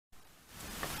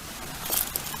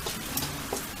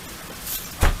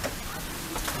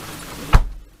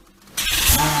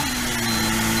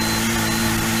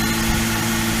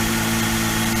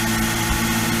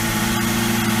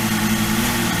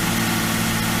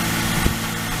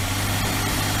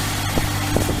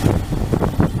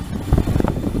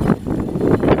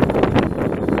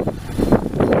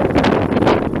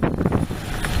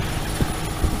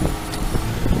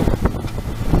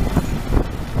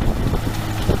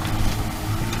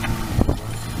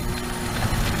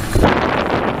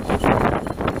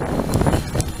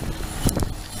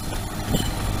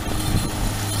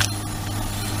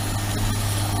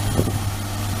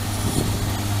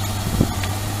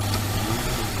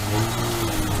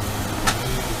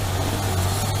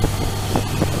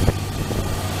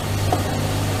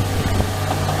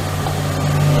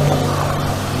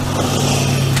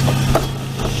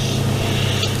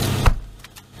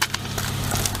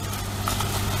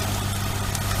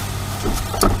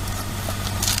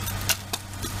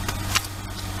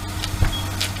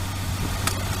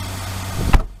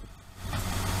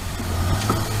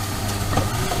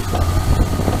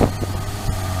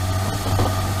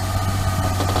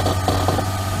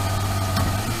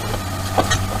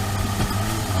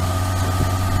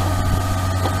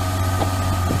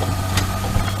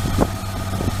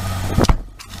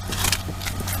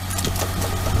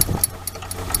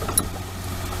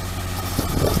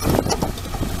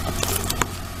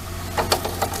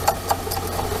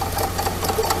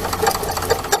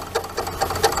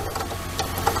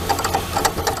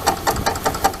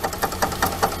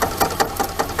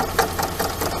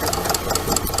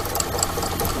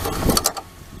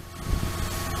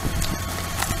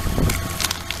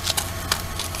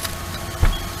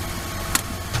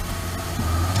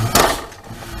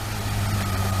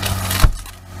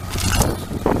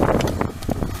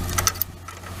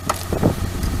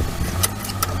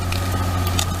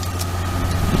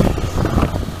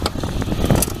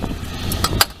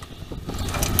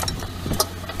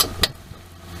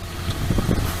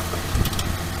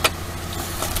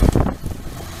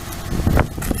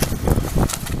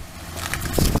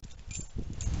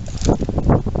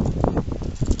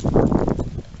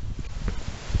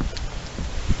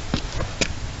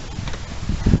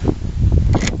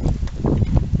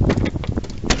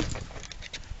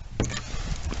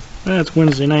It's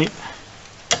Wednesday night,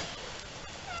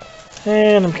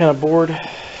 and I'm kind of bored.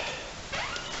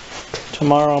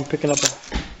 Tomorrow I'm picking up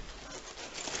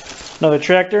another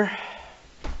tractor,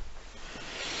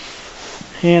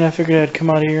 and I figured I'd come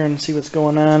out here and see what's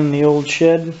going on in the old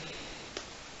shed.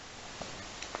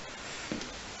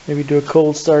 Maybe do a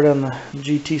cold start on the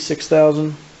GT 6000.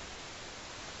 You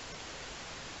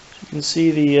can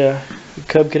see the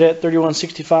Cub Cadet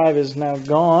 3165 is now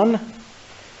gone.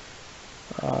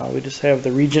 We just have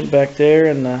the Regent back there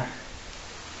and the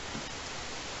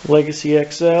Legacy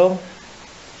XL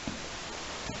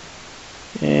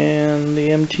and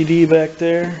the MTD back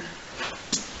there.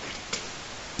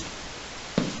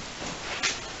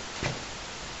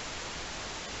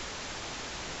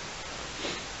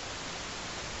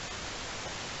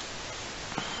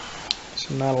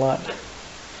 So not a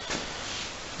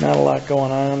lot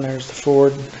going on. There's the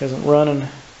Ford, hasn't run in a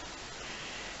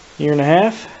year and a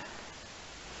half.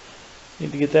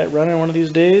 Need to get that running one of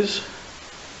these days.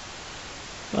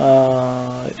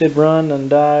 It did run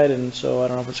and died, and so I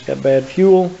don't know if it's got bad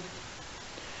fuel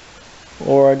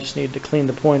or I just need to clean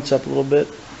the points up a little bit.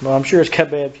 Well, I'm sure it's got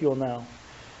bad fuel now,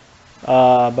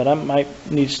 but I might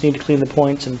just need to clean the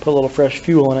points and put a little fresh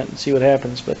fuel in it and see what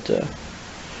happens. But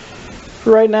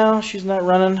for right now, she's not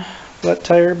running. Flat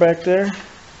tire back there.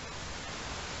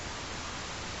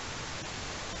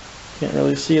 Can't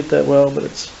really see it that well, but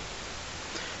it's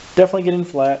definitely getting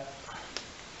flat.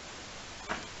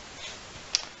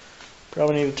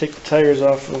 Probably need to take the tires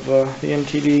off of the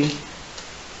MTD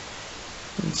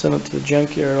and send it to the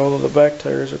junkyard, although the back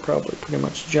tires are probably pretty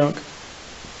much junk.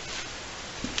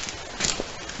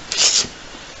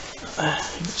 You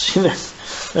can see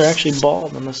they're actually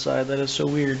bald on the side. That is so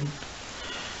weird.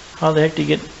 How the heck do you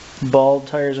get bald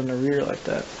tires in the rear like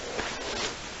that?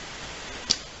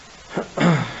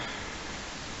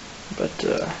 But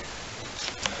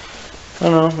I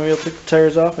don't know, maybe I'll take the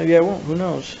tires off, maybe I won't, who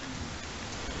knows.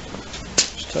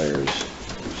 This tire's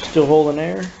still holding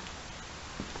air.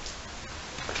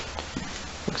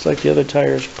 Looks like the other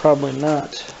tire's probably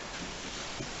not.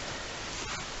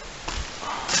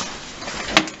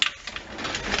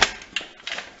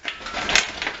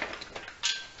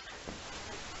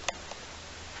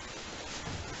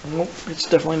 Nope, it's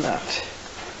definitely not.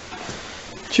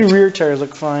 Two rear tires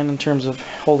look fine in terms of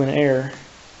holding air.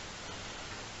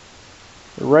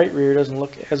 The right rear doesn't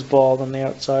look as bald on the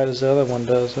outside as the other one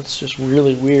does. That's just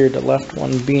really weird, the left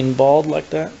one being bald like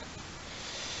that.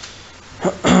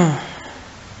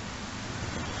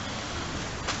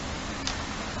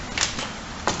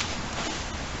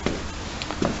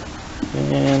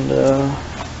 And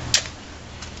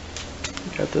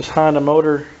got this Honda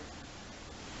motor.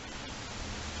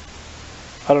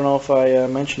 I don't know if I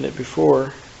mentioned it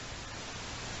before.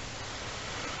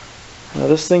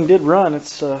 This thing did run.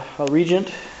 It's a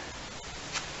Regent.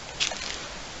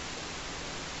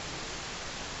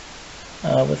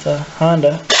 With a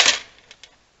Honda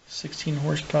 16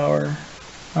 horsepower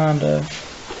Honda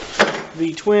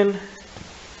V-twin,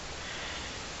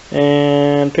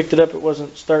 and picked it up. It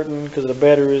wasn't starting because the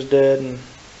battery was dead and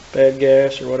bad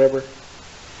gas or whatever.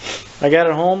 I got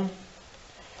it home,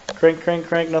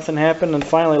 crank, nothing happened, and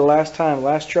finally last try, I'm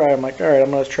like, alright,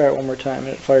 I'm going to try it one more time,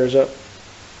 and it fires up.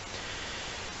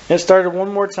 It started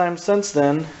one more time since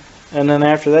then, and then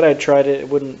after that I tried it, it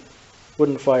wouldn't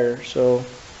fire. So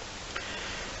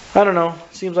I don't know,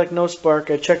 seems like no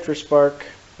spark. I checked for spark.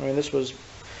 I mean, this was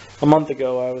a month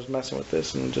ago. I was messing with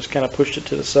this and just kind of pushed it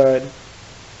to the side.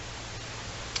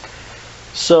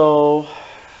 So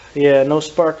yeah, no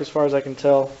spark as far as I can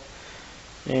tell,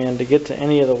 and to get to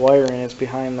any of the wiring, it's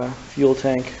behind the fuel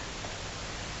tank,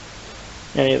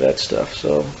 any of that stuff.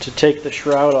 So to take the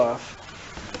shroud off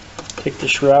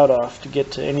to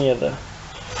get to any of the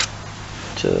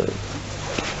to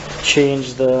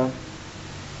change the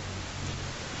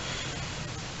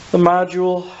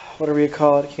module, whatever you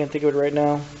call it. I can't think of it right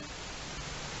now.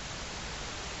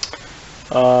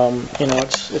 You know,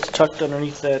 it's tucked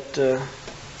underneath that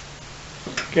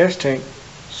gas tank,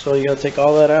 so you gotta take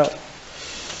all that out.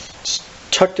 It's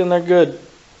tucked in there good.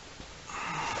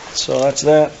 So that's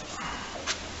that.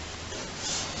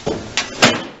 I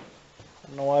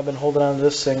don't know why I've been holding on to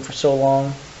this thing for so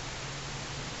long.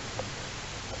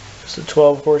 It's a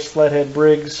 12-horse flathead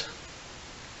Briggs.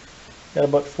 Got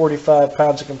about 45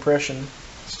 pounds of compression.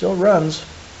 Still runs.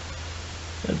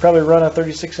 It'd probably run a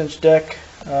 36-inch deck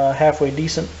halfway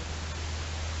decent.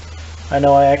 I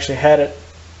know I actually had it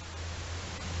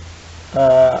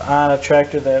on a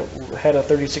tractor that had a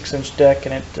 36-inch deck,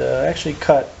 and it actually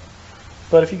cut.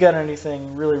 But if you got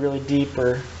anything really, really deep,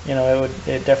 or you know,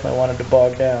 it definitely wanted to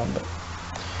bog down. But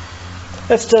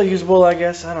that's still usable, I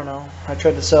guess. I don't know. I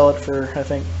tried to sell it for, I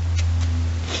think,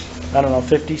 I don't know,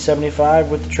 50,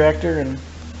 75 with the tractor, and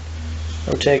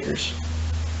no takers.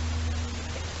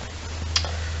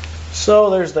 So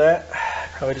there's that.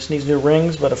 Probably just needs new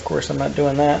rings, but of course I'm not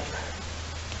doing that.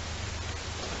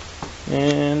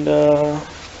 And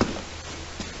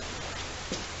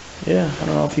yeah, I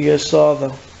don't know if you guys saw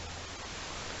the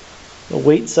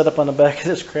weight set up on the back of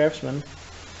this Craftsman.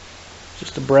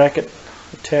 Just a bracket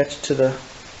attached to the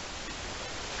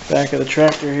back of the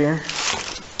tractor here.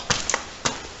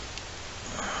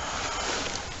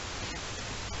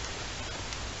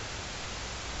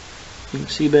 You can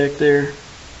see back there,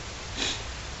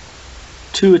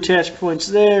 2 attach points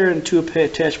there and 2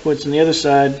 attach points on the other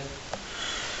side.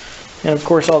 And of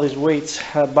course all these weights.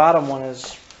 The bottom one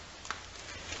is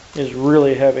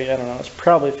really heavy. I don't know, it's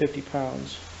probably 50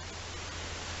 pounds.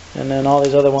 And then all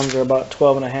these other ones are about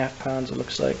 12.5 pounds, it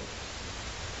looks like.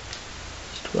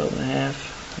 It's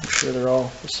 12.5. I'm sure they're all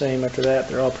the same after that.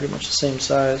 They're all pretty much the same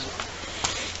size.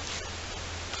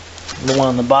 The one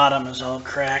on the bottom is all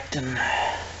cracked and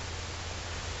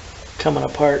coming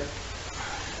apart.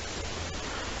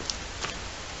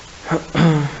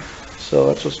 So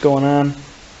that's what's going on.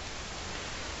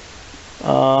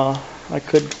 I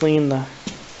could clean the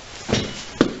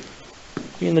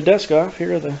desk off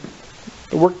here, the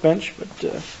workbench, but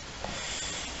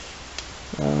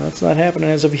that's not happening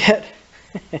as of yet.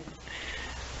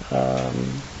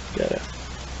 Got a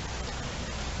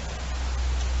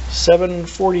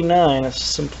 7:49. It's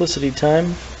simplicity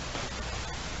time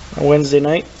on Wednesday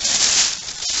night.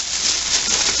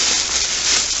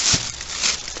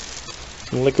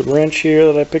 Some liquid wrench here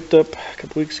that I picked up a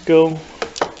couple weeks ago.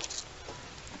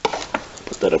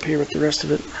 Put that up here with the rest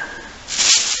of it.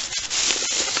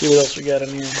 See what else we got in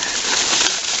here.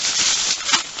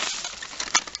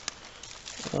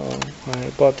 I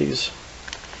bought these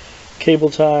cable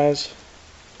ties.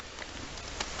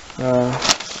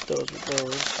 Those with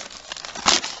those.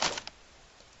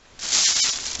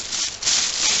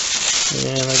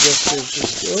 And I guess there's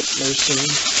just, there's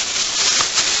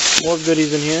some more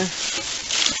goodies in here.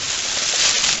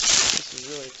 This is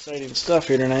really exciting stuff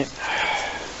here tonight.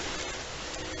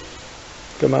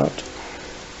 Come out.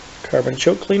 Carbon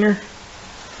choke cleaner.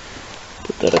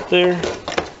 Put that up there.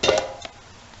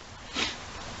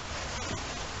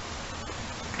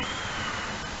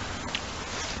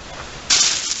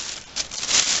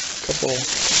 Couple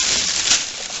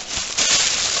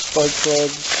spark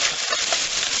plugs.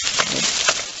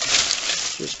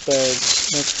 Just bags.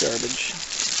 That's garbage.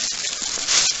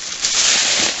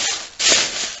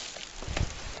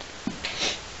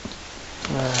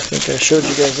 I think I showed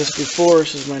you guys this before.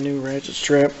 This is my new ratchet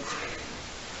strap.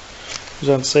 It was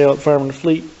on sale at Farm and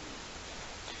Fleet.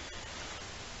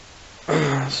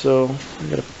 So I'm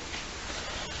gonna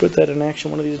put that in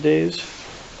action one of these days.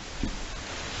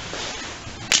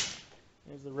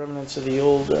 There's the remnants of the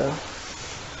old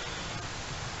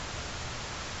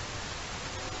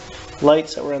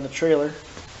lights that were on the trailer.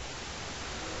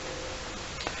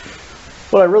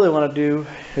 What I really want to do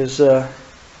is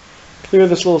clear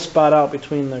this little spot out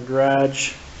between the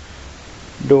garage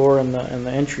door and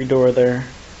the entry door there.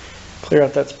 Clear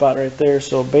out that spot right there,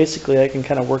 so basically I can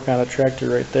kind of work on a tractor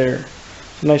right there.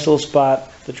 It's a nice little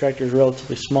spot. The tractor is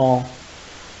relatively small.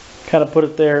 Kind of put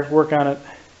it there, work on it.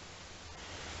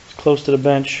 It's close to the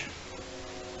bench.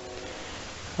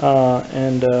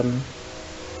 And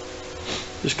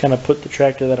just kind of put the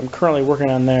tractor that I'm currently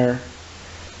working on there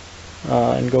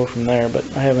and go from there.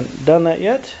 But I haven't done that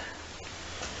yet.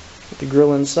 Put the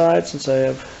grill inside since I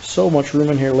have so much room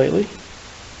in here lately.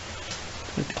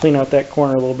 I have to clean out that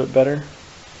corner a little bit better.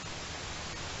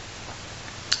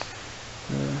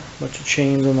 Bunch of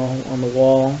chains on the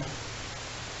wall.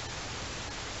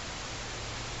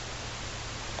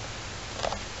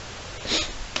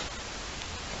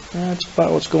 That's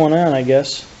about what's going on, I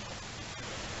guess.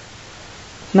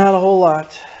 Not a whole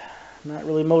lot. Not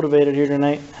really motivated here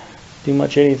tonight. Do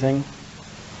much anything.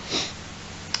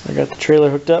 I got the trailer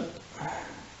hooked up.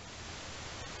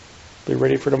 Be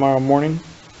ready for tomorrow morning.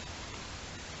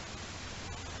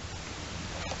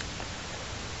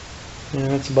 Yeah,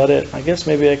 that's about it. I guess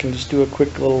maybe I can just do a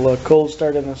quick little cold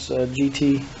start in this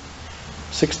GT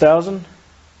 6000,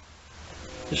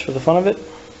 just for the fun of it.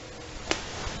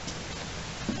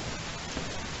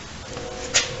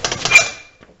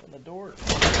 Open the door.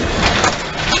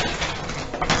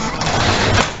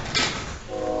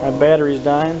 My battery's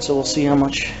dying, so we'll see how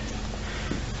much.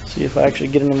 See if I actually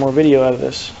get any more video out of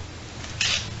this.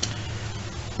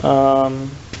 I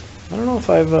don't know if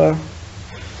I've.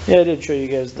 Yeah, I did show you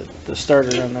guys the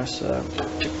starter on this.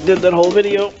 Did that whole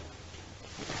video.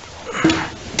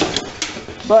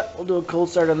 But we'll do a cold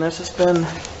start on this. It's been,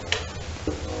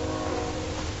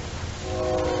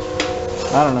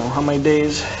 I don't know how many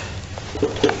days.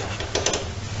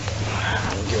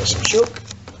 Give us some choke.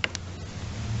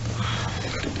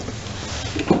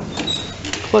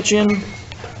 Clutch in.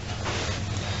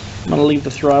 I'm going to leave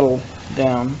the throttle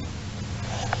down.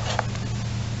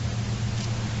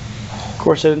 Of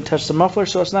course, I didn't touch the muffler,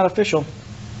 so it's not official.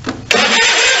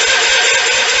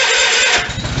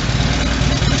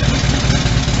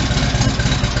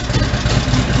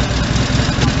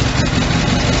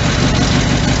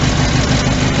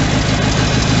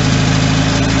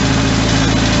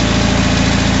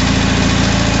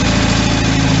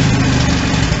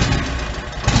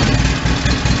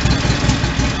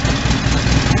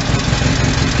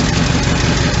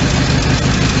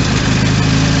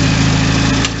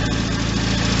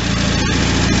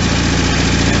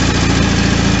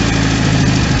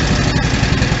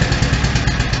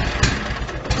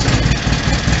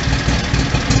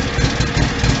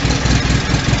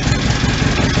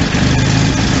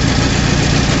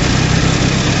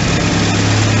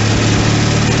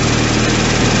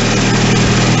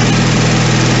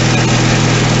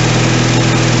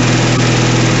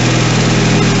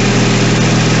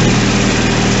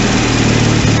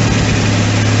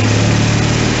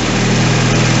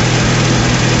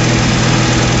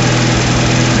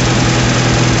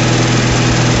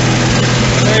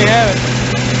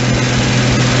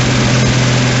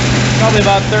 Probably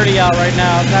about 30 out right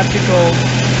now. It's not too cold.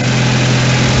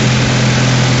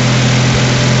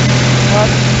 Well,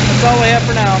 that's all we have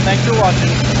for now. Thanks for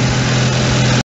watching.